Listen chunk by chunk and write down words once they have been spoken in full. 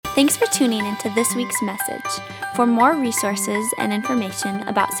Thanks for tuning into this week's message. For more resources and information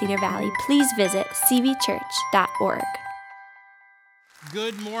about Cedar Valley, please visit cvchurch.org.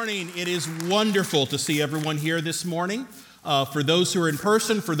 Good morning. It is wonderful to see everyone here this morning. For those who are in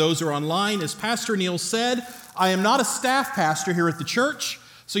person, for those who are online, as Pastor Neil said, I am not a staff pastor here at the church,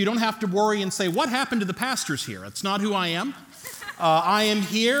 so you don't have to worry and say, what happened to the pastors here? That's not who I am. I am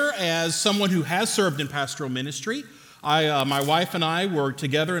here as someone who has served in pastoral ministry. My wife and I were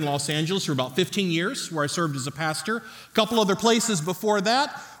together in Los Angeles for about 15 years, where I served as a pastor. A couple other places before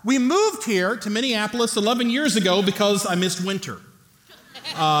that. We moved here to Minneapolis 11 years ago because I missed winter.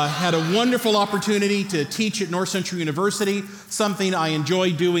 Had a wonderful opportunity to teach at North Central University, something I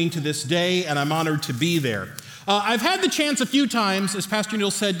enjoy doing to this day, and I'm honored to be there. I've had the chance a few times, as Pastor Neil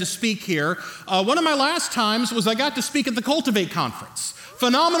said, to speak here. One of my last times was I got to speak at the Cultivate Conference.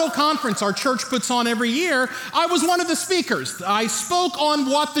 Phenomenal conference our church puts on every year. I was one of the speakers. I spoke on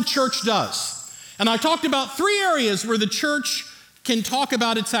what the church does. And I talked about three areas where the church can talk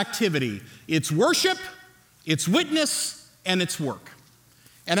about its activity. Its worship, its witness, and its work.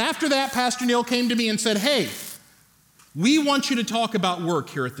 And after that, Pastor Neil came to me and said, hey, we want you to talk about work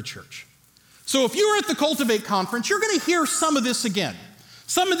here at the church. So if you were at the Cultivate Conference, you're going to hear some of this again.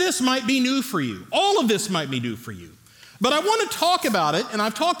 Some of this might be new for you. All of this might be new for you. But I want to talk about it, and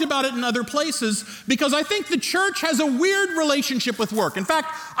I've talked about it in other places, because I think the church has a weird relationship with work. In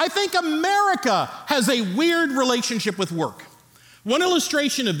fact, I think America has a weird relationship with work. One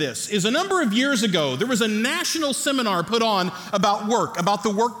illustration of this is a number of years ago, there was a national seminar put on about work, about the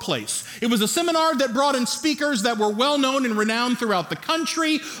workplace. It was a seminar that brought in speakers that were well known and renowned throughout the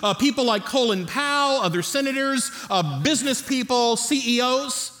country, people like Colin Powell, other senators, business people,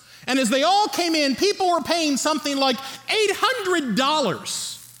 CEOs. And as they all came in, people were paying something like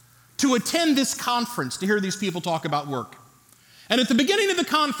 $800 to attend this conference to hear these people talk about work. And at the beginning of the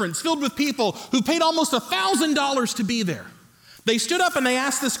conference, filled with people who paid almost $1,000 to be there, they stood up and they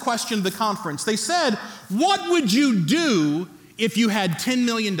asked this question to the conference. They said, what would you do if you had $10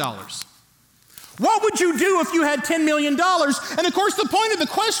 million? What would you do if you had $10 million? And of course, the point of the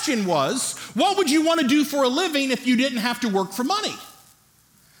question was, what would you want to do for a living if you didn't have to work for money?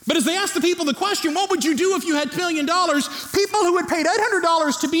 But as they asked the people the question, what would you do if you had $1 million? People who had paid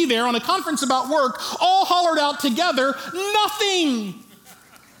 $800 to be there on a conference about work all hollered out together, nothing.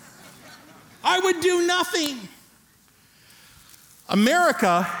 I would do nothing.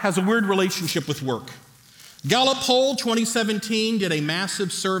 America has a weird relationship with work. Gallup Poll 2017 did a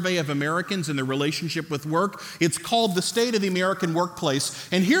massive survey of Americans and their relationship with work. It's called The State of the American Workplace.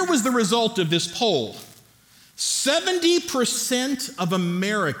 And here was the result of this poll. 70% of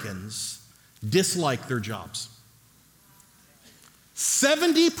Americans dislike their jobs.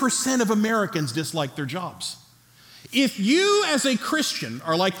 70% of Americans dislike their jobs. If you as a Christian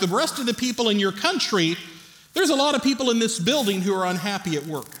are like the rest of the people in your country, there's a lot of people in this building who are unhappy at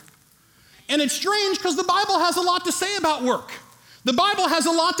work. And it's strange because the Bible has a lot to say about work. The Bible has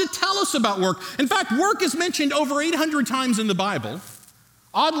a lot to tell us about work. In fact, work is mentioned over 800 times in the Bible.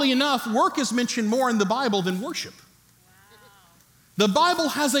 Oddly enough, work is mentioned more in the Bible than worship. The Bible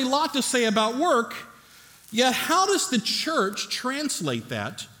has a lot to say about work, yet how does the church translate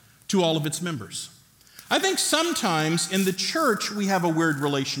that to all of its members? I think sometimes in the church we have a weird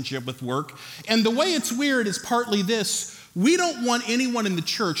relationship with work, and the way it's weird is partly this: we don't want anyone in the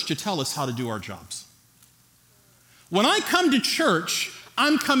church to tell us how to do our jobs. When I come to church,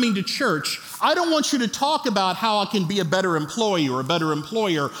 I'm coming to church. I don't want you to talk about how I can be a better employee or a better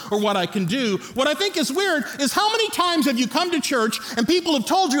employer or what I can do. What I think is weird is how many times have you come to church and people have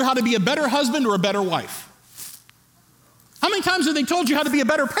told you how to be a better husband or a better wife? How many times have they told you how to be a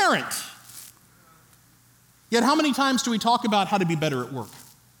better parent? Yet how many times do we talk about how to be better at work?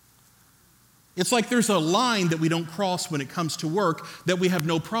 It's like there's a line that we don't cross when it comes to work that we have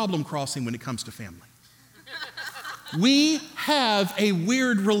no problem crossing when it comes to family. We have a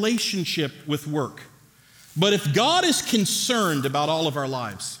weird relationship with work. But if God is concerned about all of our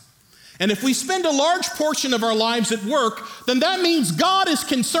lives, and if we spend a large portion of our lives at work, then that means God is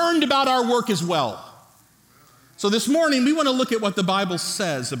concerned about our work as well. So this morning, we want to look at what the Bible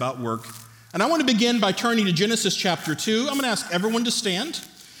says about work. And I want to begin by turning to Genesis chapter 2. I'm going to ask everyone to stand.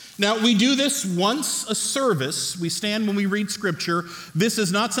 Now, we do this once a service. We stand when we read Scripture. This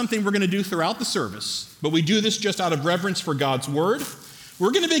is not something we're going to do throughout the service, but we do this just out of reverence for God's Word.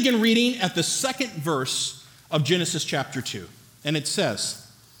 We're going to begin reading at the second verse of Genesis chapter 2. And it says,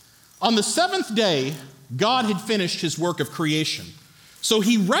 on the seventh day, God had finished his work of creation. So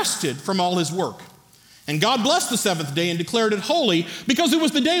he rested from all his work. And God blessed the seventh day and declared it holy because it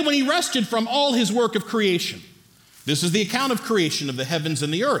was the day when he rested from all his work of creation. This is the account of creation of the heavens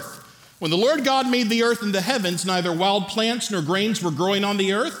and the earth. When the Lord God made the earth and the heavens, neither wild plants nor grains were growing on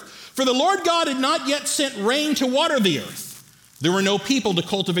the earth, for the Lord God had not yet sent rain to water the earth. There were no people to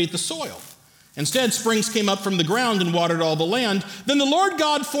cultivate the soil. Instead, springs came up from the ground and watered all the land. Then the Lord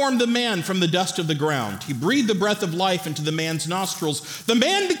God formed the man from the dust of the ground. He breathed the breath of life into the man's nostrils. The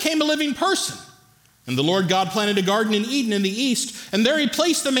man became a living person. And the Lord God planted a garden in Eden in the east, and there he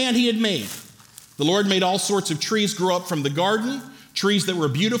placed the man he had made. The Lord made all sorts of trees grow up from the garden, trees that were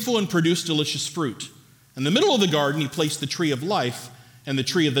beautiful and produced delicious fruit. In the middle of the garden, he placed the tree of life and the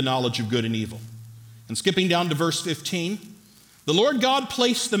tree of the knowledge of good and evil. And skipping down to verse 15, the Lord God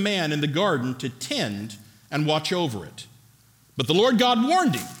placed the man in the garden to tend and watch over it. But the Lord God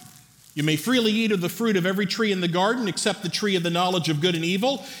warned him, "You may freely eat of the fruit of every tree in the garden except the tree of the knowledge of good and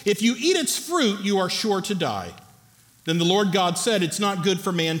evil. If you eat its fruit, you are sure to die." Then the Lord God said, "It's not good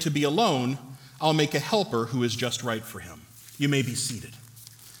for man to be alone. I'll make a helper who is just right for him." You may be seated.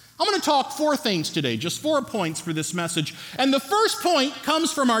 I'm going to talk 4 things today, just 4 points for this message. And the first point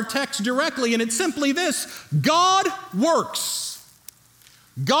comes from our text directly, and it's simply this: God works.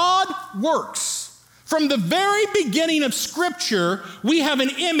 God works. From the very beginning of Scripture, we have an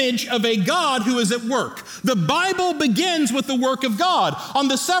image of a God who is at work. The Bible begins with the work of God. On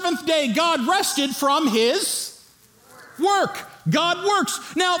the 7th day, God rested from his work. God works.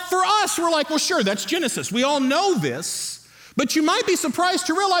 Now, for us, we're like, well, sure, that's Genesis. We all know this. But you might be surprised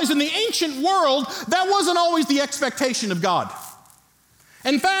to realize in the ancient world, that wasn't always the expectation of God.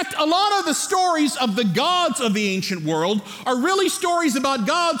 In fact, a lot of the stories of the gods of the ancient world are really stories about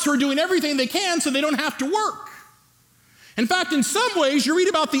gods who are doing everything they can so they don't have to work. In fact, in some ways, you read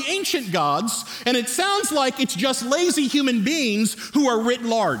about the ancient gods, and it sounds like it's just lazy human beings who are writ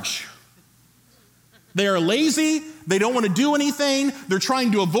large. They are lazy, they don't want to do anything, they're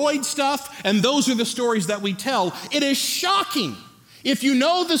trying to avoid stuff, and those are the stories that we tell. It is shocking, if you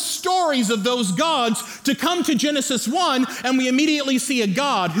know the stories of those gods, to come to Genesis 1 and we immediately see a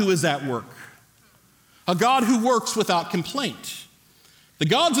God who is at work. A God who works without complaint. The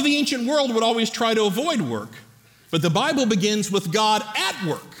gods of the ancient world would always try to avoid work, but the Bible begins with God at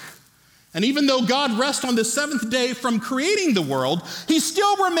work. And even though God rests on the 7th day from creating the world, he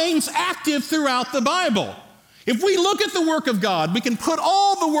still remains active throughout the Bible. If we look at the work of God, we can put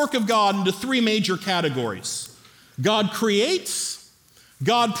all the work of God into 3 major categories. God creates,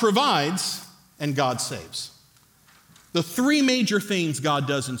 God provides, and God saves. The 3 major things God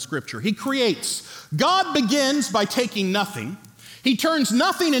does in Scripture. He creates. God begins by taking nothing. He turns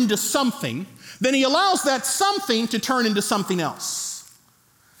nothing into something. Then he allows that something to turn into something else.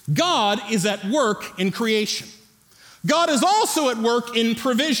 God is at work in creation. God is also at work in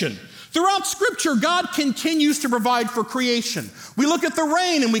provision. Throughout Scripture, God continues to provide for creation. We look at the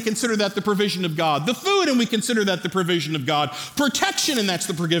rain and we consider that the provision of God. The food and we consider that the provision of God. Protection, and that's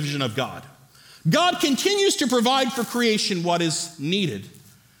the provision of God. God continues to provide for creation what is needed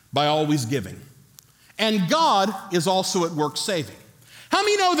by always giving. And God is also at work saving. How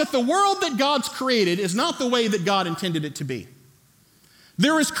many know that the world that God's created is not the way that God intended it to be?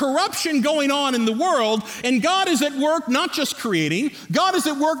 There is corruption going on in the world, and God is at work not just creating, God is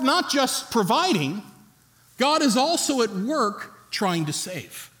at work not just providing, God is also at work trying to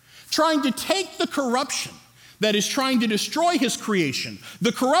save, trying to take the corruption that is trying to destroy his creation,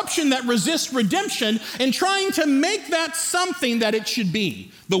 the corruption that resists redemption, and trying to make that something that it should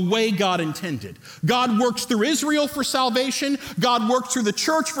be, the way God intended. God works through Israel for salvation, God works through the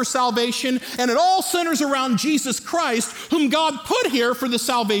church for salvation, and it all centers around Jesus Christ, whom God put here for the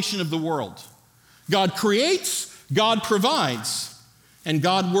salvation of the world. God creates, God provides, and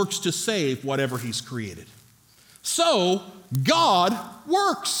God works to save whatever he's created. So, God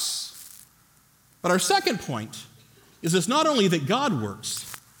works. But our second point is it's not only that God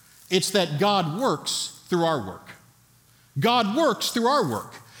works, it's that God works through our work. God works through our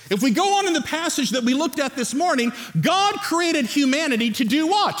work. If we go on in the passage that we looked at this morning, God created humanity to do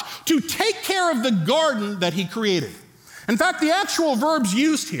what? To take care of the garden that he created. In fact, the actual verbs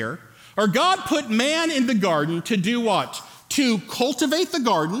used here are God put man in the garden to do what? To cultivate the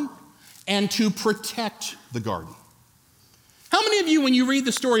garden and to protect the garden. How many of you, when you read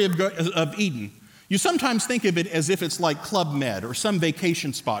the story of Eden, you sometimes think of it as if it's like Club Med or some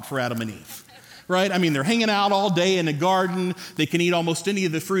vacation spot for Adam and Eve, right? I mean, they're hanging out all day in a garden. They can eat almost any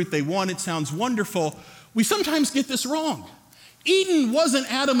of the fruit they want. It sounds wonderful. We sometimes get this wrong. Eden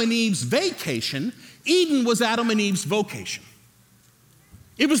wasn't Adam and Eve's vacation. Eden was Adam and Eve's vocation.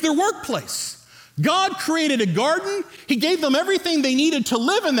 It was their workplace. God created a garden. He gave them everything they needed to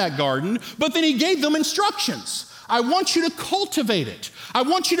live in that garden, but then he gave them instructions. I want you to cultivate it. I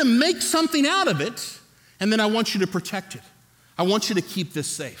want you to make something out of it, and then I want you to protect it. I want you to keep this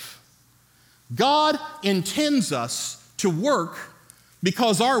safe. God intends us to work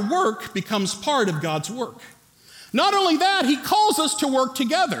because our work becomes part of God's work. Not only that, he calls us to work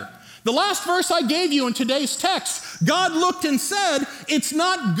together. The last verse I gave you in today's text, God looked and said, it's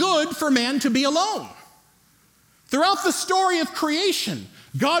not good for man to be alone. Throughout the story of creation,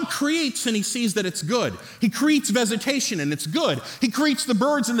 God creates and he sees that it's good. He creates vegetation and it's good. He creates the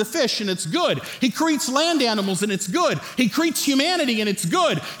birds and the fish and it's good. He creates land animals and it's good. He creates humanity and it's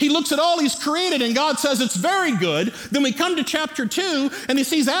good. He looks at all he's created and God says it's very good. Then we come to chapter 2 and he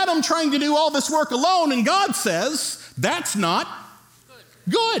sees Adam trying to do all this work alone and God says, that's not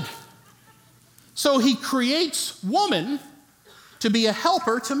good. So he creates woman to be a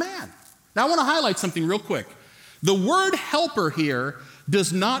helper to man. Now I want to highlight something real quick. The word helper here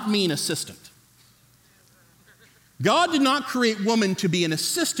does not mean assistant. God did not create woman to be an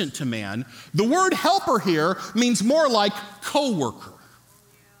assistant to man. The word helper here means more like co-worker.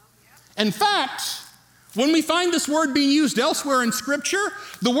 In fact, when we find this word being used elsewhere in Scripture,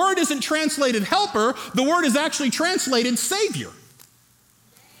 the word isn't translated helper, the word is actually translated savior.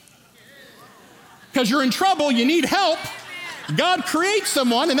 Because you're in trouble, you need help. God creates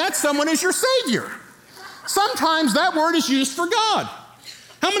someone, and that someone is your savior. Sometimes that word is used for God.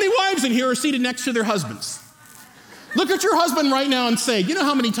 How many wives in here are seated next to their husbands? Look at your husband right now and say, you know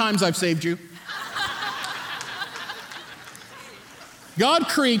how many times I've saved you? God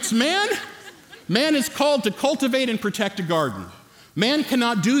creates man. Man is called to cultivate and protect a garden. Man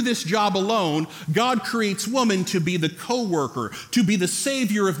cannot do this job alone. God creates woman to be the co-worker, to be the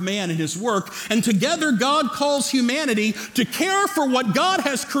savior of man in his work. And together God calls humanity to care for what God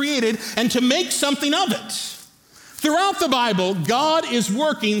has created and to make something of it. Throughout the Bible, God is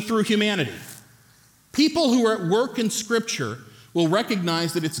working through humanity. People who are at work in Scripture will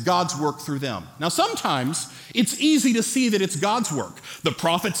recognize that it's God's work through them. Now, sometimes it's easy to see that it's God's work. The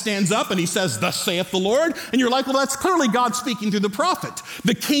prophet stands up and he says, thus saith the Lord, and you're like, well, that's clearly God speaking through the prophet.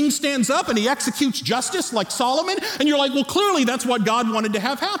 The king stands up and he executes justice like Solomon, and you're like, well, clearly that's what God wanted to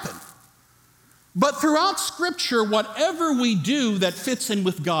have happen. But throughout Scripture, whatever we do that fits in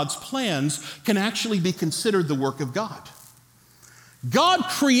with God's plans can actually be considered the work of God. God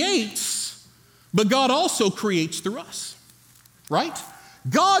creates, but God also creates through us, right?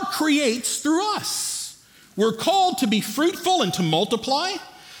 God creates through us. We're called to be fruitful and to multiply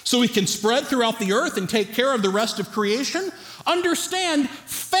so we can spread throughout the earth and take care of the rest of creation. Understand,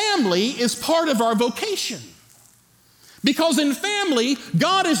 family is part of our vocation. Because in family,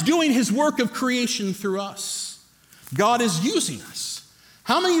 God is doing his work of creation through us. God is using us.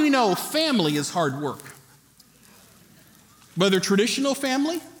 How many of you know family is hard work? Whether traditional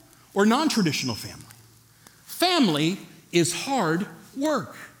family or non-traditional family. Family is hard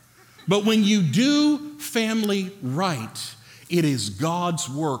work. But when you do family right, it is God's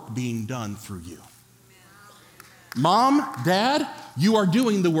work being done through you. Mom, dad, you are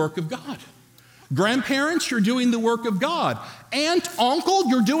doing the work of God. Grandparents, you're doing the work of God. Aunt, uncle,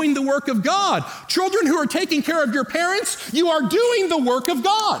 you're doing the work of God. Children who are taking care of your parents, you are doing the work of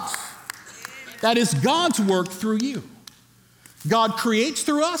God. That is God's work through you. God creates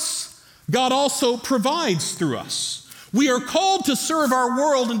through us. God also provides through us. We are called to serve our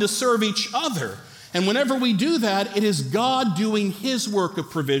world and to serve each other. And whenever we do that, it is God doing his work of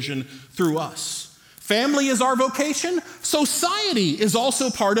provision through us. Family is our vocation. Society is also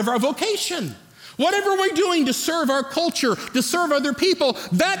part of our vocation. Whatever we're doing to serve our culture, to serve other people,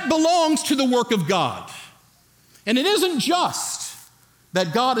 that belongs to the work of God. And it isn't just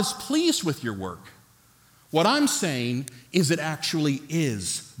that God is pleased with your work. What I'm saying is it actually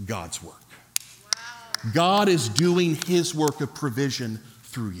is God's work. Wow. God is doing his work of provision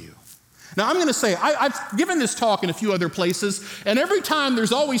through you. Now, I'm going to say, I've given this talk in a few other places, and every time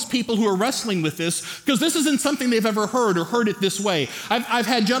there's always people who are wrestling with this, because this isn't something they've ever heard or heard it this way. I've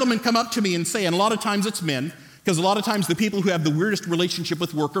had gentlemen come up to me and say, and a lot of times it's men, because a lot of times the people who have the weirdest relationship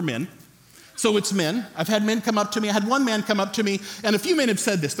with work are men. So it's men. I've had men come up to me. I had one man come up to me, and a few men have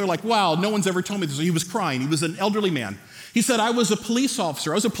said this. They're like, wow, no one's ever told me this. He was crying. He was an elderly man. He said, I was a police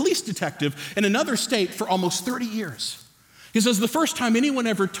officer. I was a police detective in another state for almost 30 years. He says, the first time anyone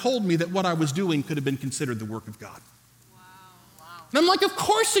ever told me that what I was doing could have been considered the work of God. Wow. And I'm like, of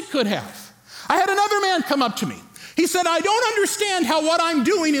course it could have. I had another man come up to me. He said, I don't understand how what I'm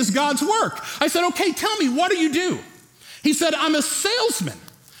doing is God's work. I said, okay, tell me, what do you do? He said, I'm a salesman.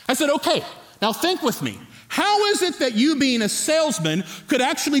 I said, okay, now think with me. How is it that you being a salesman could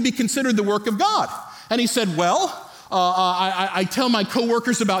actually be considered the work of God? And he said, well, I tell my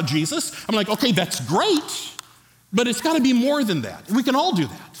coworkers about Jesus. I'm like, okay, that's great. But it's got to be more than that. We can all do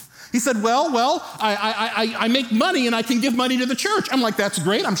that. He said, well, I make money and I can give money to the church. I'm like, that's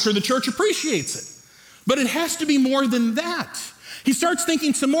great. I'm sure the church appreciates it. But it has to be more than that. He starts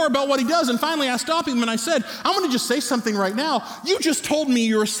thinking some more about what he does. And finally, I stopped him and I said, I'm going to just say something right now. You just told me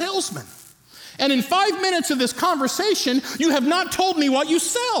you're a salesman. And in 5 minutes of this conversation, you have not told me what you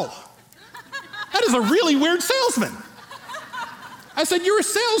sell. That is a really weird salesman. I said, you're a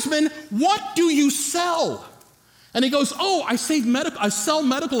salesman. What do you sell? And he goes, I sell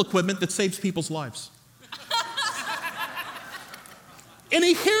medical equipment that saves people's lives. And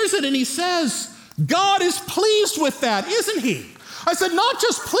he hears it and he says, God is pleased with that, isn't he? I said, not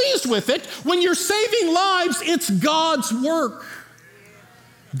just pleased with it. When you're saving lives, it's God's work.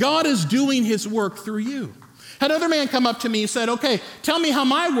 God is doing his work through you. Had another man come up to me and said, okay, tell me how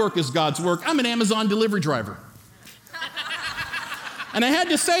my work is God's work. I'm an Amazon delivery driver. And I had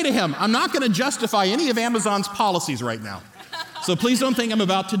to say to him, I'm not going to justify any of Amazon's policies right now. So please don't think I'm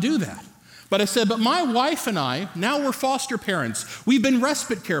about to do that. But I said, but my wife and I, now we're foster parents. We've been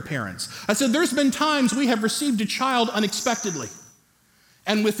respite care parents. I said, there's been times we have received a child unexpectedly.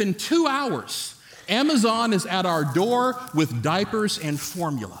 And within 2 hours, Amazon is at our door with diapers and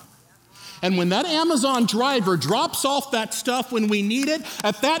formula. And when that Amazon driver drops off that stuff when we need it,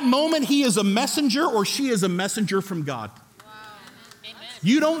 at that moment, he is a messenger or she is a messenger from God.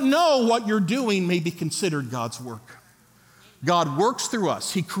 You don't know what you're doing may be considered God's work. God works through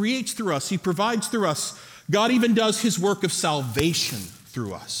us. He creates through us. He provides through us. God even does his work of salvation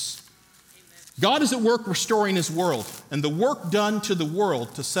through us. God is at work restoring his world, and the work done to the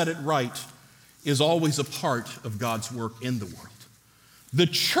world to set it right is always a part of God's work in the world. The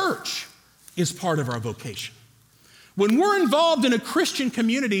church is part of our vocation. When we're involved in a Christian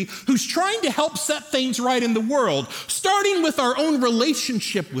community who's trying to help set things right in the world, starting with our own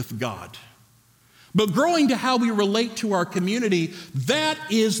relationship with God, but growing to how we relate to our community, that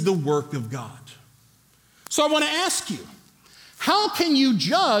is the work of God. So I want to ask you, how can you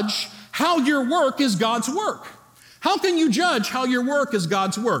judge how your work is God's work? How can you judge how your work is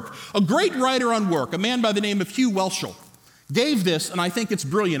God's work? A great writer on work, a man by the name of Hugh Welshel, gave this, and I think it's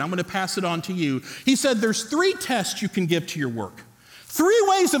brilliant. I'm going to pass it on to you. He said there's 3 tests you can give to your work. 3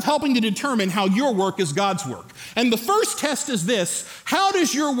 ways of helping to determine how your work is God's work. And the first test is this: how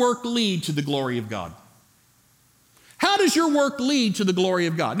does your work lead to the glory of God? How does your work lead to the glory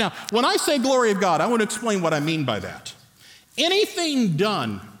of God? Now, when I say glory of God, I want to explain what I mean by that. Anything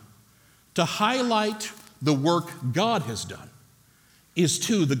done to highlight the work God has done is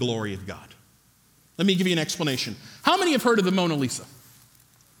to the glory of God. Let me give you an explanation. How many have heard of the Mona Lisa?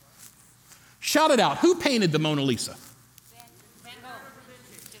 Shout it out. Who painted the Mona Lisa?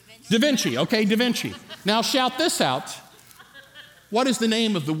 Da Vinci. Okay, Da Vinci. Now shout this out. What is the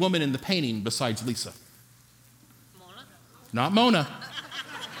name of the woman in the painting besides Lisa? Mona. Not Mona.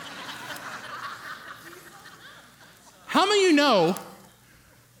 How many of you know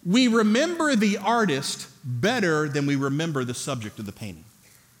we remember the artist better than we remember the subject of the painting?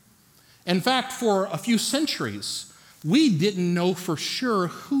 In fact, for a few centuries, we didn't know for sure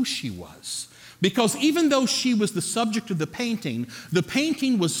who she was. Because even though she was the subject of the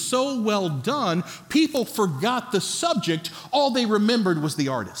painting was so well done, people forgot the subject. All they remembered was the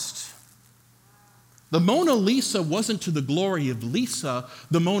artist. The Mona Lisa wasn't to the glory of Lisa.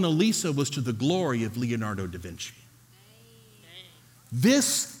 The Mona Lisa was to the glory of Leonardo da Vinci.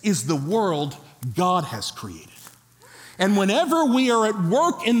 This is the world God has created. And whenever we are at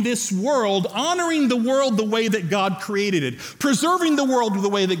work in this world, honoring the world the way that God created it, preserving the world the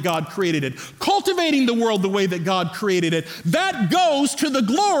way that God created it, cultivating the world the way that God created it, that goes to the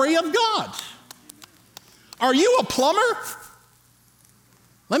glory of God. Are you a plumber?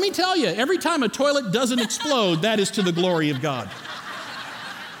 Let me tell you, every time a toilet doesn't explode, that is to the glory of God.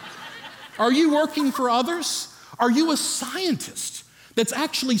 Are you working for others? Are you a scientist that's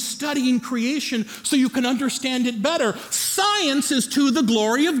actually studying creation so you can understand it better? Science is to the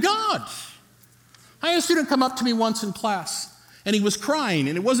glory of God. I had a student come up to me once in class, and he was crying,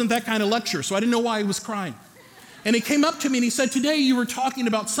 and it wasn't that kind of lecture, so I didn't know why he was crying. And he came up to me and he said, today you were talking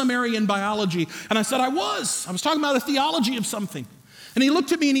about some area in biology. And I said, I was talking about a theology of something. And he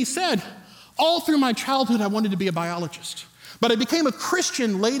looked at me and he said, all through my childhood I wanted to be a biologist. But I became a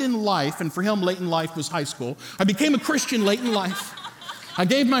Christian late in life, and for him late in life was high school. I became a Christian late in life. I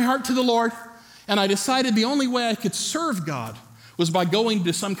gave my heart to the Lord, and I decided the only way I could serve God was by going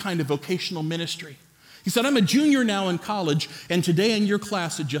to some kind of vocational ministry. He said, I'm a junior now in college, and today in your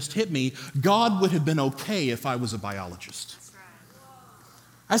class it just hit me, God would have been okay if I was a biologist.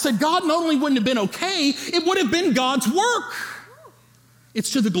 I said, God not only wouldn't have been okay, it would have been God's work. It's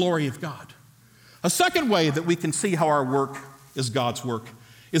to the glory of God. A second way that we can see how our work is God's work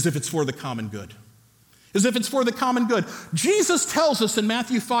is if it's for the common good. As if it's for the common good. Jesus tells us in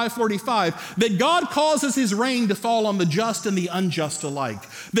Matthew 5:45 that God causes his rain to fall on the just and the unjust alike.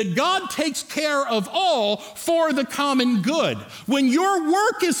 That God takes care of all for the common good. When your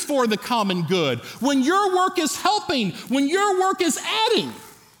work is for the common good, when your work is helping, when your work is adding,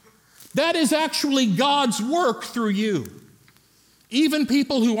 that is actually God's work through you. Even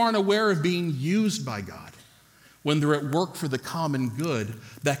people who aren't aware of being used by God, when they're at work for the common good,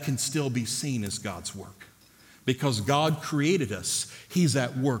 that can still be seen as God's work. Because God created us, he's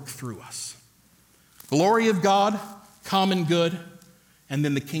at work through us. Glory of God, common good, and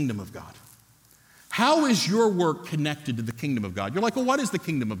then the kingdom of God. How is your work connected to the kingdom of God? You're like, well, what is the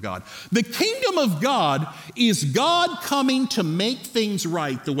kingdom of God? The kingdom of God is God coming to make things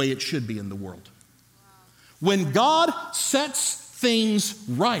right the way it should be in the world. When God sets things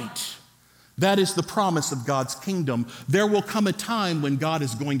right, that is the promise of God's kingdom. There will come a time when God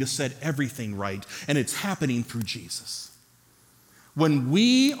is going to set everything right, and it's happening through Jesus. When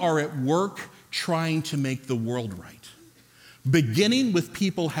we are at work trying to make the world right, beginning with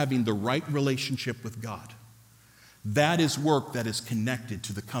people having the right relationship with God, that is work that is connected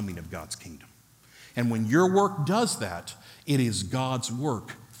to the coming of God's kingdom. And when your work does that, it is God's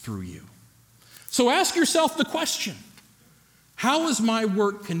work through you. So ask yourself the question, how is my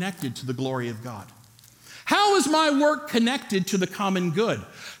work connected to the glory of God? How is my work connected to the common good?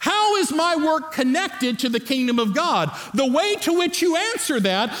 How is my work connected to the kingdom of God? The way to which you answer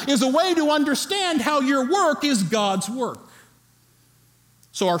that is a way to understand how your work is God's work.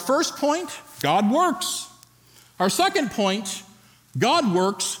 So our first point, God works. Our second point, God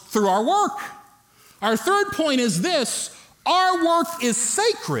works through our work. Our third point is this, our work is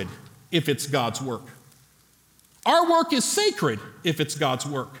sacred if it's God's work. Our work is sacred if it's God's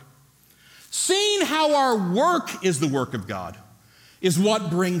work. Seeing how our work is the work of God is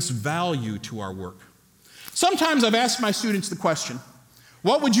what brings value to our work. Sometimes I've asked my students the question,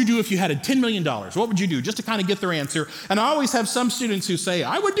 what would you do if you had $10 million? What would you do? Just to kind of get their answer. And I always have some students who say,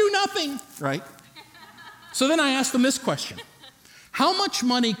 I would do nothing, right? So then I ask them this question, how much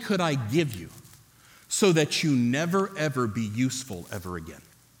money could I give you so that you never, ever be useful ever again?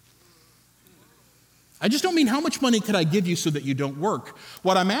 I just don't mean how much money could I give you so that you don't work.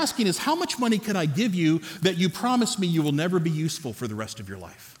 What I'm asking is how much money could I give you that you promise me you will never be useful for the rest of your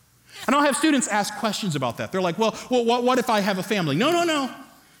life? And I'll have students ask questions about that. They're like, well, what if I have a family? No.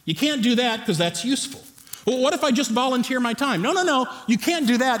 You can't do that because that's useful. Well, what if I just volunteer my time? No. You can't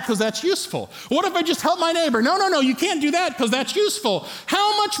do that because that's useful. What if I just help my neighbor? No. You can't do that because that's useful.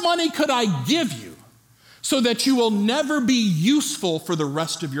 How much money could I give you so that you will never be useful for the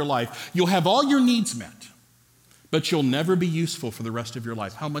rest of your life? You'll have all your needs met, but you'll never be useful for the rest of your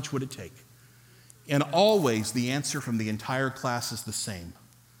life. How much would it take? And always the answer from the entire class is the same.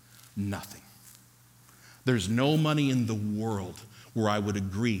 Nothing. There's no money in the world where I would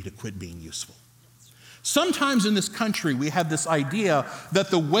agree to quit being useful. Sometimes in this country we have this idea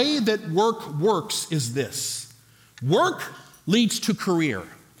that the way that work works is this. Work leads to career.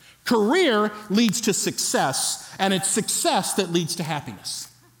 Career leads to success, and it's success that leads to happiness.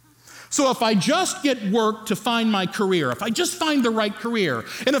 So if I just get work to find my career, if I just find the right career,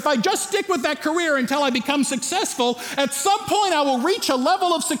 and if I just stick with that career until I become successful, at some point I will reach a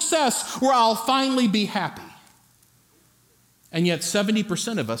level of success where I'll finally be happy. And yet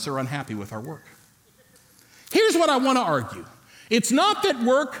 70% of us are unhappy with our work. Here's what I want to argue. It's not that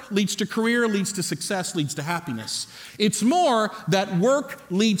work leads to career, leads to success, leads to happiness. It's more that work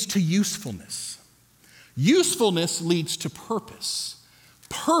leads to usefulness. Usefulness leads to purpose.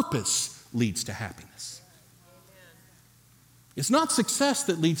 Purpose leads to happiness. It's not success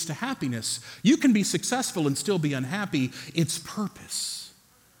that leads to happiness. You can be successful and still be unhappy. It's purpose.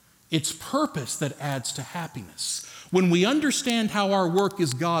 It's purpose that adds to happiness. When we understand how our work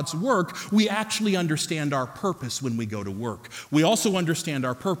is God's work, we actually understand our purpose when we go to work. We also understand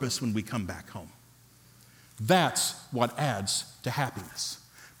our purpose when we come back home. That's what adds to happiness.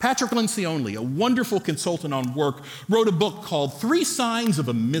 Patrick Lencioni, a wonderful consultant on work, wrote a book called 3 Signs of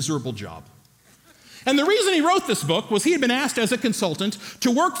a Miserable Job. And the reason he wrote this book was he had been asked as a consultant to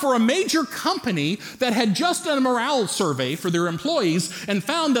work for a major company that had just done a morale survey for their employees and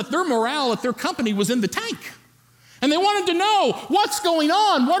found that their morale at their company was in the tank. And they wanted to know, what's going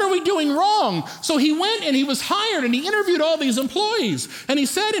on? What are we doing wrong? So he went and he was hired and he interviewed all these employees. And he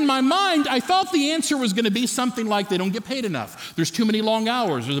said, in my mind, I thought the answer was going to be something like they don't get paid enough. There's too many long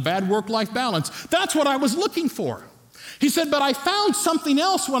hours. There's a bad work-life balance. That's what I was looking for. He said, but I found something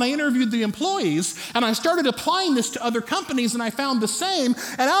else when I interviewed the employees, and I started applying this to other companies, and I found the same.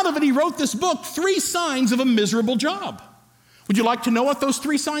 And out of it, he wrote this book, 3 Signs of a Miserable Job. Would you like to know what those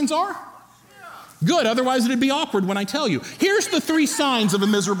 3 signs are? Good, otherwise it'd be awkward when I tell you. Here's the 3 signs of a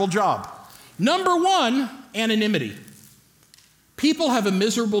miserable job. Number 1, anonymity. People have a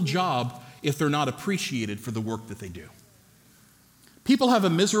miserable job if they're not appreciated for the work that they do. People have a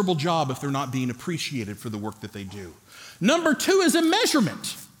miserable job if they're not being appreciated for the work that they do. Number 2 is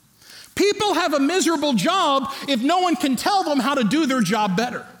immeasurement. People have a miserable job if no one can tell them how to do their job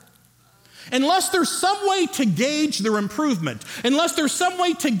better. Unless there's some way to gauge their improvement, unless there's some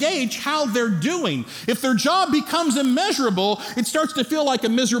way to gauge how they're doing. If their job becomes immeasurable, it starts to feel like a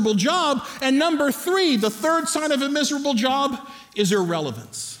miserable job. And number 3, the 3rd sign of a miserable job is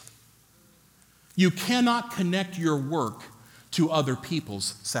irrelevance. You cannot connect your work to other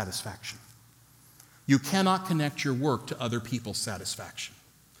people's satisfaction. You cannot connect your work to other people's satisfaction.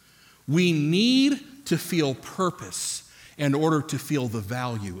 We need to feel purpose in order to feel the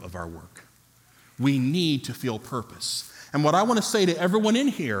value of our work. We need to feel purpose. And what I want to say to everyone in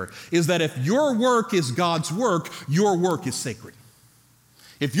here is that if your work is God's work, your work is sacred.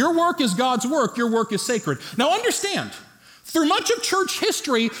 If your work is God's work, your work is sacred. Now understand, through much of church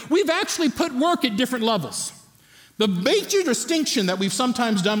history, we've actually put work at different levels. The major distinction that we've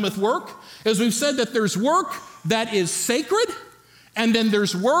sometimes done with work is we've said that there's work that is sacred, and then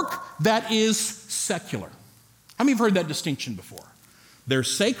there's work that is secular. How many have heard that distinction before?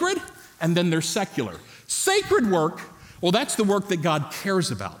 There's sacred, and then there's secular. Sacred work, well, that's the work that God cares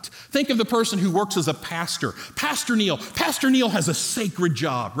about. Think of the person who works as a pastor. Pastor Neil. Pastor Neil has a sacred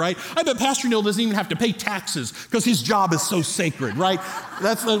job, right? I bet Pastor Neil doesn't even have to pay taxes because his job is so sacred, right?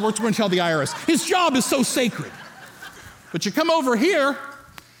 That's what we're going to tell the IRS. His job is so sacred. But you come over here,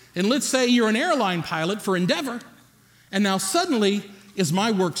 and let's say you're an airline pilot for Endeavor, and now suddenly, is my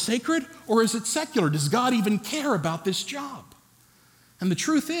work sacred or is it secular? Does God even care about this job? And the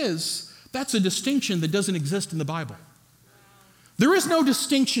truth is, that's a distinction that doesn't exist in the Bible. There is no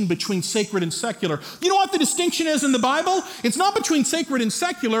distinction between sacred and secular. You know what the distinction is in the Bible? It's not between sacred and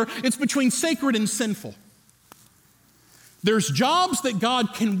secular, it's between sacred and sinful. There's jobs that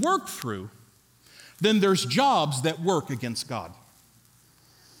God can work through, then there's jobs that work against God.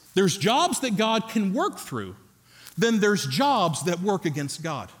 There's jobs that God can work through, then there's jobs that work against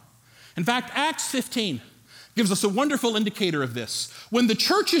God. In fact, Acts 15 gives us a wonderful indicator of this. When the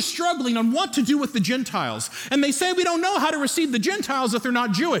church is struggling on what to do with the Gentiles, and they say we don't know how to receive the Gentiles if they're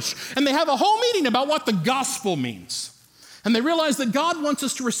not Jewish, and they have a whole meeting about what the gospel means. And they realize that God wants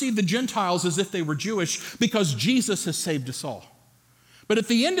us to receive the Gentiles as if they were Jewish because Jesus has saved us all. But at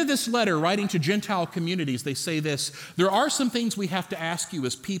the end of this letter, writing to Gentile communities, they say this: there are some things we have to ask you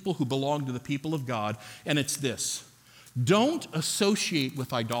as people who belong to the people of God, and it's this: don't associate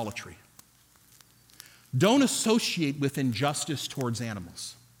with idolatry. Don't associate with injustice towards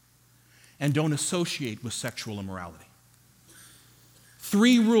animals. And don't associate with sexual immorality.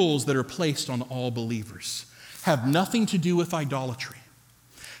 3 rules that are placed on all believers. Have nothing to do with idolatry.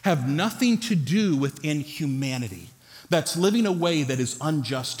 Have nothing to do with inhumanity. That's living a way that is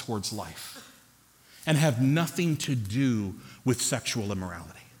unjust towards life. And have nothing to do with sexual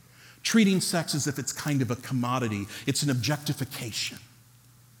immorality. Treating sex as if it's kind of a commodity. It's an objectification.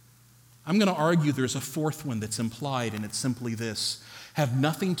 I'm going to argue there's a 4th one that's implied, and it's simply this: have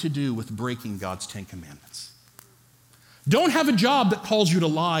nothing to do with breaking God's 10 commandments. Don't have a job that calls you to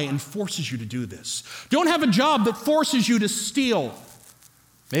lie and forces you to do this. Don't have a job that forces you to steal.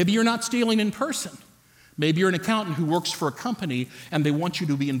 Maybe you're not stealing in person. Maybe you're an accountant who works for a company and they want you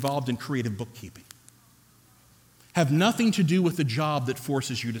to be involved in creative bookkeeping. Have nothing to do with the job that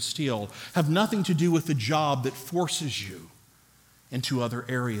forces you to steal. Have nothing to do with the job that forces you into other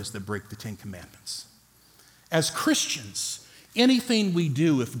areas that break the 10 Commandments. As Christians, anything we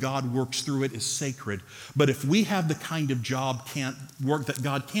do, if God works through it, is sacred. But if we have the kind of job that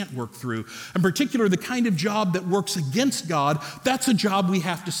God can't work through, in particular the kind of job that works against God, that's a job we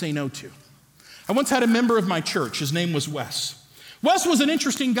have to say no to. I once had a member of my church. His name was Wes. Wes was an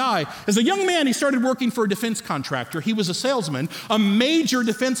interesting guy. As a young man, he started working for a defense contractor. He was a salesman, a major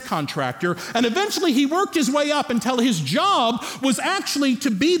defense contractor, and eventually he worked his way up until his job was actually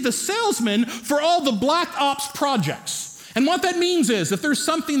to be the salesman for all the black ops projects. And what that means is, if there's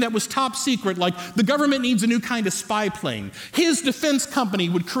something that was top secret, like the government needs a new kind of spy plane, his defense company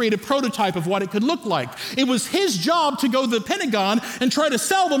would create a prototype of what it could look like. It was his job to go to the Pentagon and try to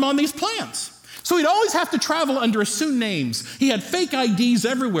sell them on these plans. So he'd always have to travel under assumed names. He had fake IDs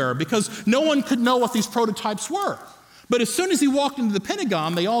everywhere because no one could know what these prototypes were. But as soon as he walked into the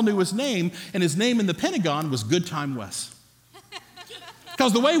Pentagon, they all knew his name, and his name in the Pentagon was Good Time Wes.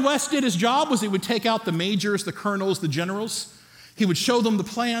 Because the way Wes did his job was he would take out the majors, the colonels, the generals. He would show them the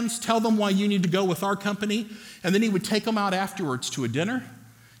plans, tell them why you need to go with our company, and then he would take them out afterwards to a dinner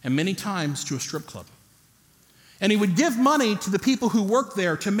and many times to a strip club. And he would give money to the people who worked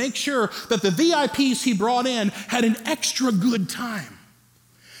there to make sure that the VIPs he brought in had an extra good time.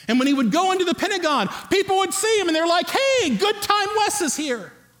 And when he would go into the Pentagon, people would see him and they're like, hey, Good Time Wes is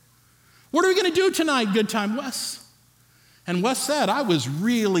here. What are we going to do tonight, Good Time Wes? And Wes said, I was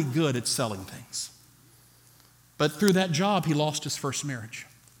really good at selling things. But through that job, he lost his first marriage.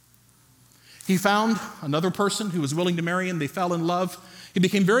 He found another person who was willing to marry him. They fell in love. He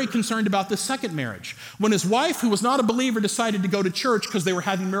became very concerned about this second marriage. When his wife, who was not a believer, decided to go to church because they were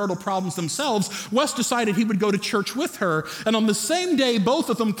having marital problems themselves, Wes decided he would go to church with her. And on the same day,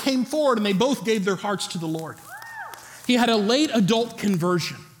 both of them came forward and they both gave their hearts to the Lord. He had a late adult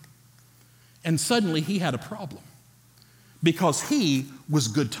conversion. And suddenly he had a problem because he was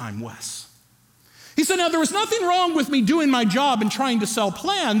Good Time Wes. He said, now there was nothing wrong with me doing my job and trying to sell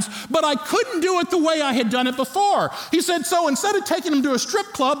plans, but I couldn't do it the way I had done it before. He said, so instead of taking him to a strip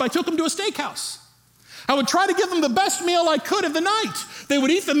club, I took him to a steakhouse. I would try to give them the best meal I could of the night. They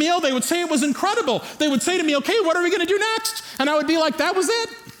would eat the meal. They would say it was incredible. They would say to me, okay, what are we going to do next? And I would be like, that was it.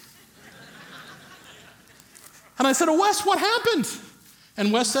 And I said, oh, Wes, what happened?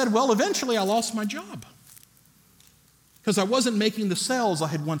 And Wes said, well, eventually I lost my job because I wasn't making the sales I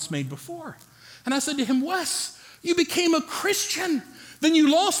had once made before. And I said to him, Wes, you became a Christian. Then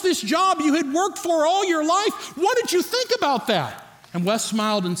you lost this job you had worked for all your life. What did you think about that? And Wes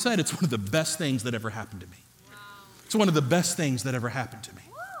smiled and said, it's one of the best things that ever happened to me. Wow. It's one of the best things that ever happened to me.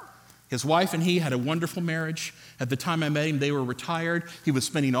 Woo. His wife and he had a wonderful marriage. At the time I met him, they were retired. He was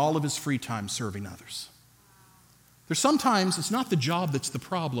spending all of his free time serving others. There's sometimes it's not the job that's the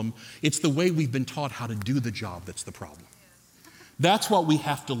problem. It's the way we've been taught how to do the job that's the problem. That's what we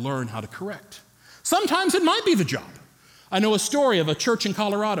have to learn how to correct. Sometimes it might be the job. I know a story of a church in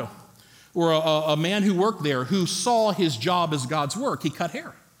Colorado where a man who worked there who saw his job as God's work. He cut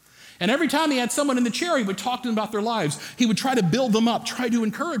hair. And every time he had someone in the chair, he would talk to them about their lives. He would try to build them up, try to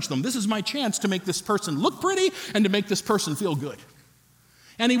encourage them. This is my chance to make this person look pretty and to make this person feel good.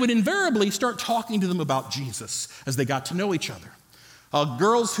 And he would invariably start talking to them about Jesus as they got to know each other.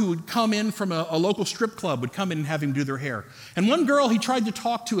 Girls who would come in from a local strip club would come in and have him do their hair. And one girl he tried to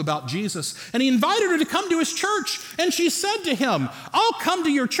talk to about Jesus, and he invited her to come to his church. And she said to him, I'll come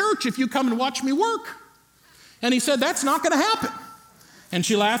to your church if you come and watch me work. And he said, that's not going to happen. And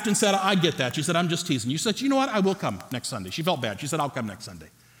she laughed and said, I get that. She said, I'm just teasing you. She said, you know what? I will come next Sunday. She felt bad. She said, I'll come next Sunday.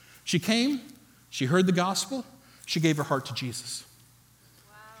 She came. She heard the gospel. She gave her heart to Jesus.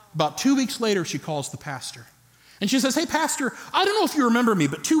 Wow. About 2 weeks later, she calls the pastor. And she says, hey, pastor, I don't know if you remember me,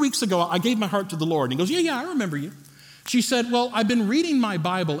 but 2 weeks ago, I gave my heart to the Lord. And he goes, yeah, I remember you. She said, well, I've been reading my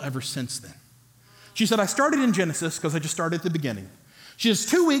Bible ever since then. She said, I started in Genesis because I just started at the beginning. She says,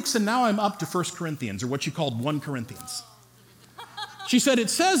 2 weeks, and now I'm up to 1 Corinthians, or what she called 1 Corinthians. She said,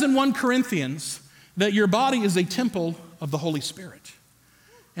 it says in 1 Corinthians that your body is a temple of the Holy Spirit.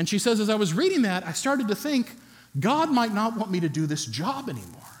 And she says, as I was reading that, I started to think, God might not want me to do this job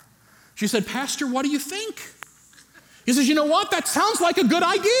anymore. She said, pastor, what do you think? He says, you know what? That sounds like a good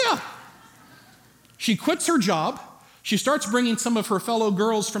idea. She quits her job. She starts bringing some of her fellow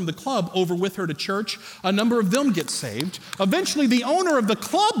girls from the club over with her to church. A number of them get saved. Eventually, the owner of the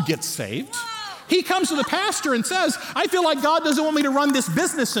club gets saved. He comes to the pastor and says, I feel like God doesn't want me to run this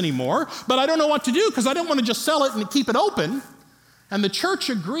business anymore, but I don't know what to do because I don't want to just sell it and keep it open. And the church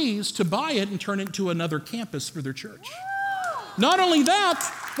agrees to buy it and turn it into another campus for their church. Not only that,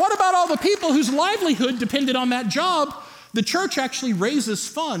 what about all the people whose livelihood depended on that job? The church actually raises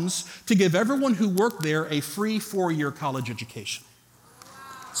funds to give everyone who worked there a free 4-year college education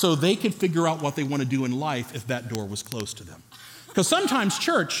so they could figure out what they want to do in life if that door was closed to them. Because sometimes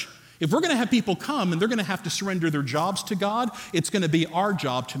church, if we're going to have people come and they're going to have to surrender their jobs to God, it's going to be our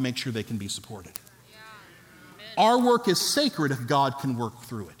job to make sure they can be supported. Our work is sacred if God can work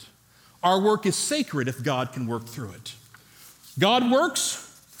through it. Our work is sacred if God can work through it. God works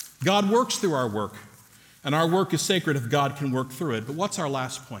through our work, and our work is sacred if God can work through it. But what's our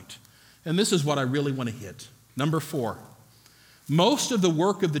last point? And this is what I really want to hit. Number 4, most of the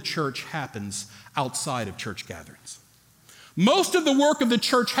work of the church happens outside of church gatherings. Most of the work of the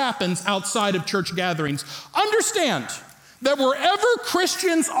church happens outside of church gatherings. Understand that wherever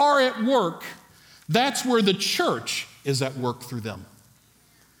Christians are at work, that's where the church is at work through them.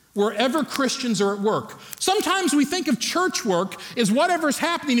 Wherever Christians are at work. Sometimes we think of church work as whatever's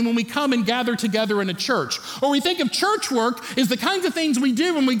happening when we come and gather together in a church. Or we think of church work as the kinds of things we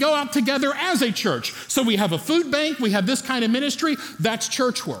do when we go out together as a church. So we have a food bank, we have this kind of ministry, that's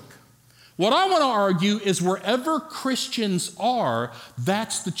church work. What I want to argue is wherever Christians are,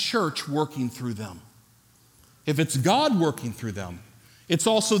 that's the church working through them. If it's God working through them, it's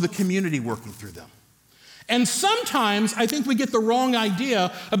also the community working through them. And sometimes I think we get the wrong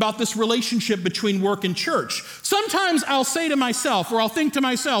idea about this relationship between work and church. Sometimes I'll say to myself, or I'll think to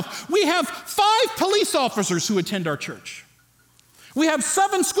myself, we have 5 police officers who attend our church. We have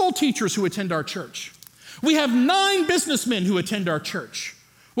 7 school teachers who attend our church. We have 9 businessmen who attend our church.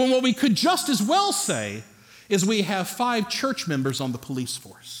 Well, what we could just as well say is we have 5 church members on the police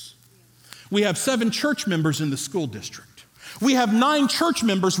force. We have 7 church members in the school district. We have 9 church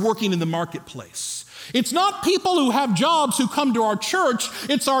members working in the marketplace. It's not people who have jobs who come to our church.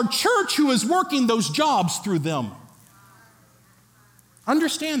 It's our church who is working those jobs through them.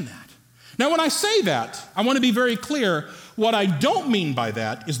 Understand that. Now, when I say that, I want to be very clear. What I don't mean by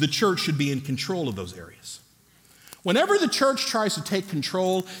that is the church should be in control of those areas. Whenever the church tries to take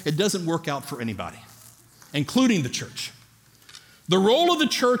control, it doesn't work out for anybody, including the church. The role of the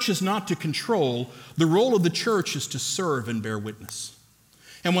church is not to control. The role of the church is to serve and bear witness.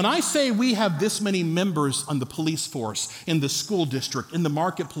 And when I say we have this many members on the police force, in the school district, in the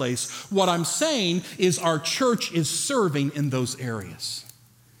marketplace, what I'm saying is our church is serving in those areas.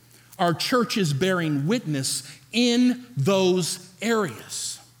 Our church is bearing witness in those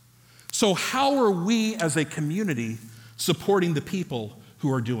areas. So how are we as a community supporting the people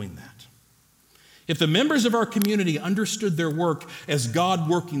who are doing that? If the members of our community understood their work as God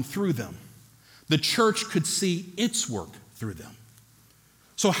working through them, the church could see its work through them.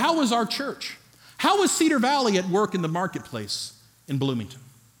 So how is our church? How is Cedar Valley at work in the marketplace in Bloomington?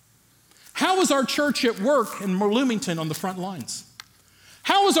 How is our church at work in Bloomington on the front lines?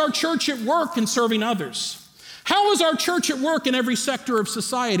 How is our church at work in serving others? How is our church at work in every sector of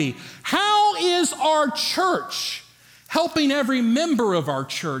society? How is our church helping every member of our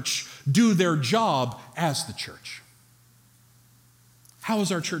church do their job as the church? How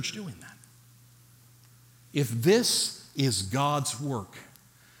is our church doing that? If this is God's work,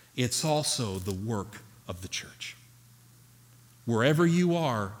 it's also the work of the church. Wherever you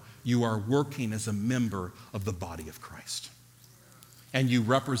are working as a member of the body of Christ. And you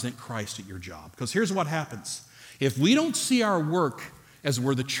represent Christ at your job. Because here's what happens. If we don't see our work as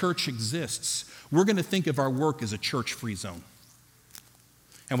where the church exists, we're going to think of our work as a church-free zone.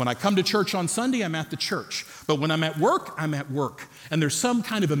 And when I come to church on Sunday, I'm at the church. But when I'm at work, I'm at work. And there's some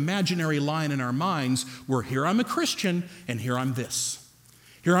kind of imaginary line in our minds where here I'm a Christian and here I'm this.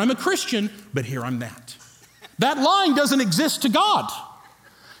 Here I'm a Christian, but here I'm that. That line doesn't exist to God.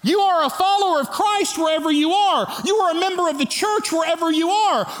 You are a follower of Christ wherever you are. You are a member of the church wherever you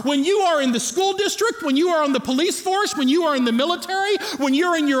are. When you are in the school district, when you are on the police force, when you are in the military, when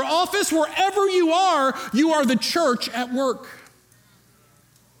you're in your office, wherever you are the church at work.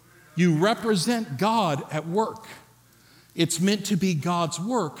 You represent God at work. It's meant to be God's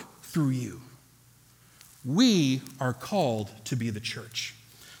work through you. We are called to be the church.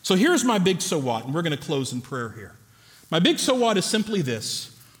 So here's my big so what, and we're going to close in prayer here. My big so what is simply this.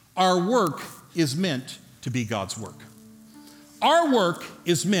 Our work is meant to be God's work. Our work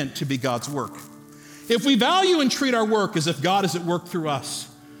is meant to be God's work. If we value and treat our work as if God is at work through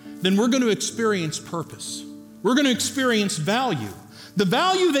us, then we're going to experience purpose. We're going to experience value. The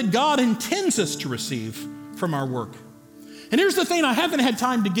value that God intends us to receive from our work. And here's the thing I haven't had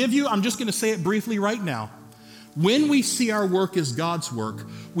time to give you. I'm just going to say it briefly right now. When we see our work as God's work,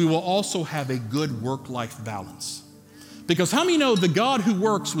 we will also have a good work-life balance. Because how many know the God who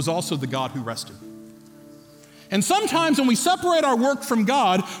works was also the God who rested? And sometimes when we separate our work from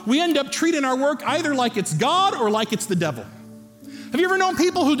God, we end up treating our work either like it's God or like it's the devil. Have you ever known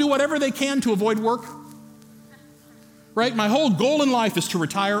people who do whatever they can to avoid work? Right? My whole goal in life is to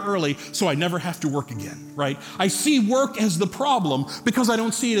retire early so I never have to work again, right? I see work as the problem because I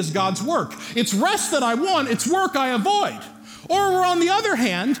don't see it as God's work. It's rest that I want, it's work I avoid. Or we're on the other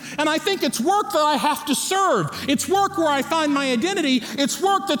hand, and I think it's work that I have to serve. It's work where I find my identity. It's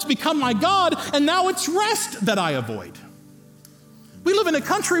work that's become my God, and now it's rest that I avoid. We live in a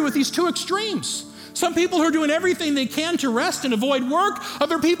country with these two extremes. Some people who are doing everything they can to rest and avoid work,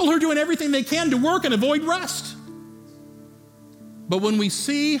 other people who are doing everything they can to work and avoid rest. But when we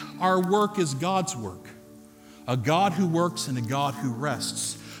see our work as God's work, a God who works and a God who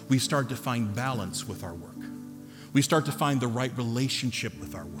rests, we start to find balance with our work. We start to find the right relationship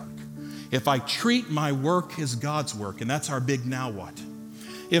with our work. If I treat my work as God's work, and that's our big now what?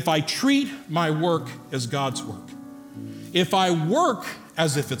 If I treat my work as God's work, if I work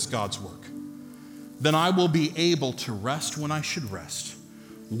as if it's God's work, then I will be able to rest when I should rest,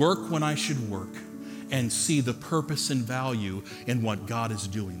 work when I should work, and see the purpose and value in what God is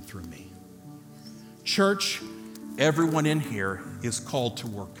doing through me. Church, everyone in here is called to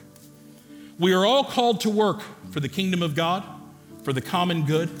work. We are all called to work for the kingdom of God, for the common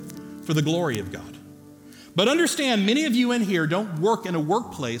good, for the glory of God. But understand, many of you in here don't work in a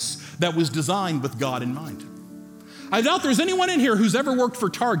workplace that was designed with God in mind. I doubt there's anyone in here who's ever worked for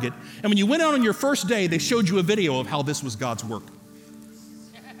Target, and when you went out on your first day, they showed you a video of how this was God's work.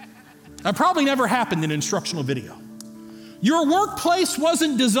 That probably never happened in an instructional video. Your workplace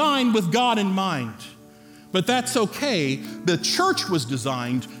wasn't designed with God in mind, but that's okay. The church was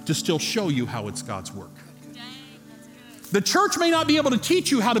designed to still show you how it's God's work. The church may not be able to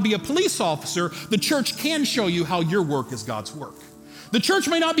teach you how to be a police officer. The church can show you how your work is God's work. The church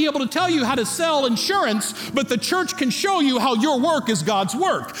may not be able to tell you how to sell insurance, but the church can show you how your work is God's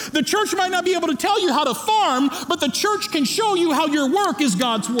work. The church might not be able to tell you how to farm, but the church can show you how your work is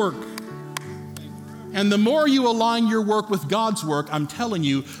God's work. And the more you align your work with God's work, I'm telling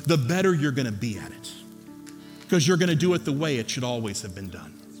you, the better you're going to be at it. Because you're going to do it the way it should always have been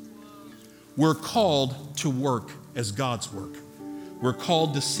done. We're called to work as God's work. We're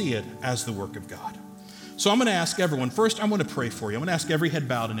called to see it as the work of God. So I'm going to ask everyone, first I'm going to pray for you. I'm going to ask every head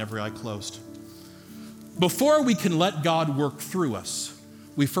bowed and every eye closed. Before we can let God work through us,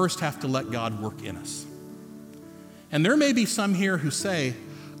 we first have to let God work in us. And there may be some here who say,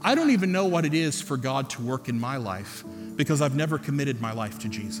 I don't even know what it is for God to work in my life because I've never committed my life to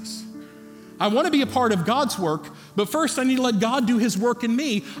Jesus. I want to be a part of God's work, but first I need to let God do his work in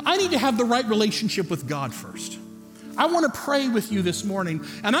me. I need to have the right relationship with God first. I want to pray with you this morning,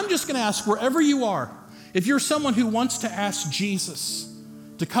 and I'm just going to ask wherever you are, if you're someone who wants to ask Jesus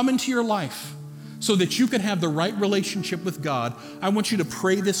to come into your life so that you can have the right relationship with God, I want you to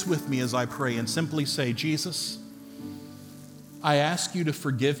pray this with me as I pray and simply say, Jesus, I ask you to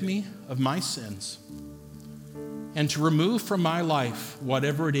forgive me of my sins and to remove from my life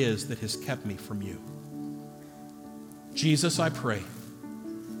whatever it is that has kept me from you. Jesus, I pray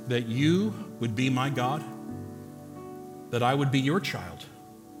that you would be my God, that I would be your child,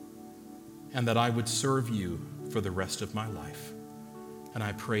 and that I would serve you for the rest of my life. And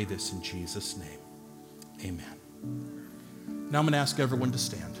I pray this in Jesus' name. Amen. Now I'm going to ask everyone to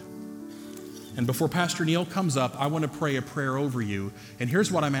stand. And before Pastor Neil comes up, I want to pray a prayer over you. And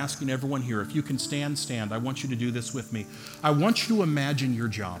here's what I'm asking everyone here. If you can stand. I want you to do this with me. I want you to imagine your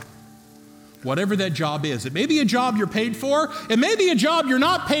job. Whatever that job is. It may be a job you're paid for. It may be a job you're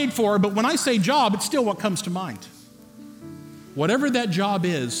not paid for. But when I say job, it's still what comes to mind. Whatever that job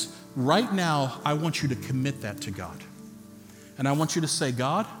is, right now, I want you to commit that to God. And I want you to say,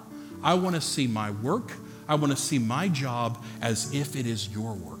 God, I want to see my work. I want to see my job as if it is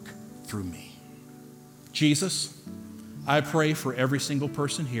your work through me. Jesus, I pray for every single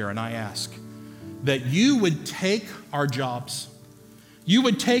person here, and I ask that you would take our jobs. You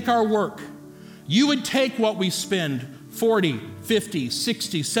would take our work. You would take what we spend 40, 50,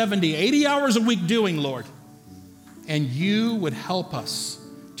 60, 70, 80 hours a week doing, Lord, and you would help us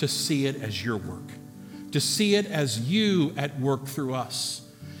to see it as your work, to see it as you at work through us.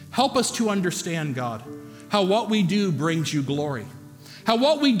 Help us to understand, God, how what we do brings you glory, how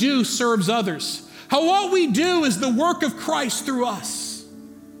what we do serves others, how what we do is the work of Christ through us.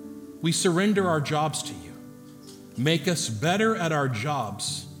 We surrender our jobs to you. Make us better at our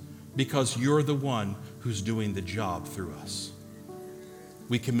jobs because you're the one who's doing the job through us.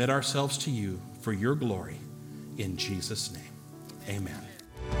 We commit ourselves to you for your glory in Jesus' name. Amen.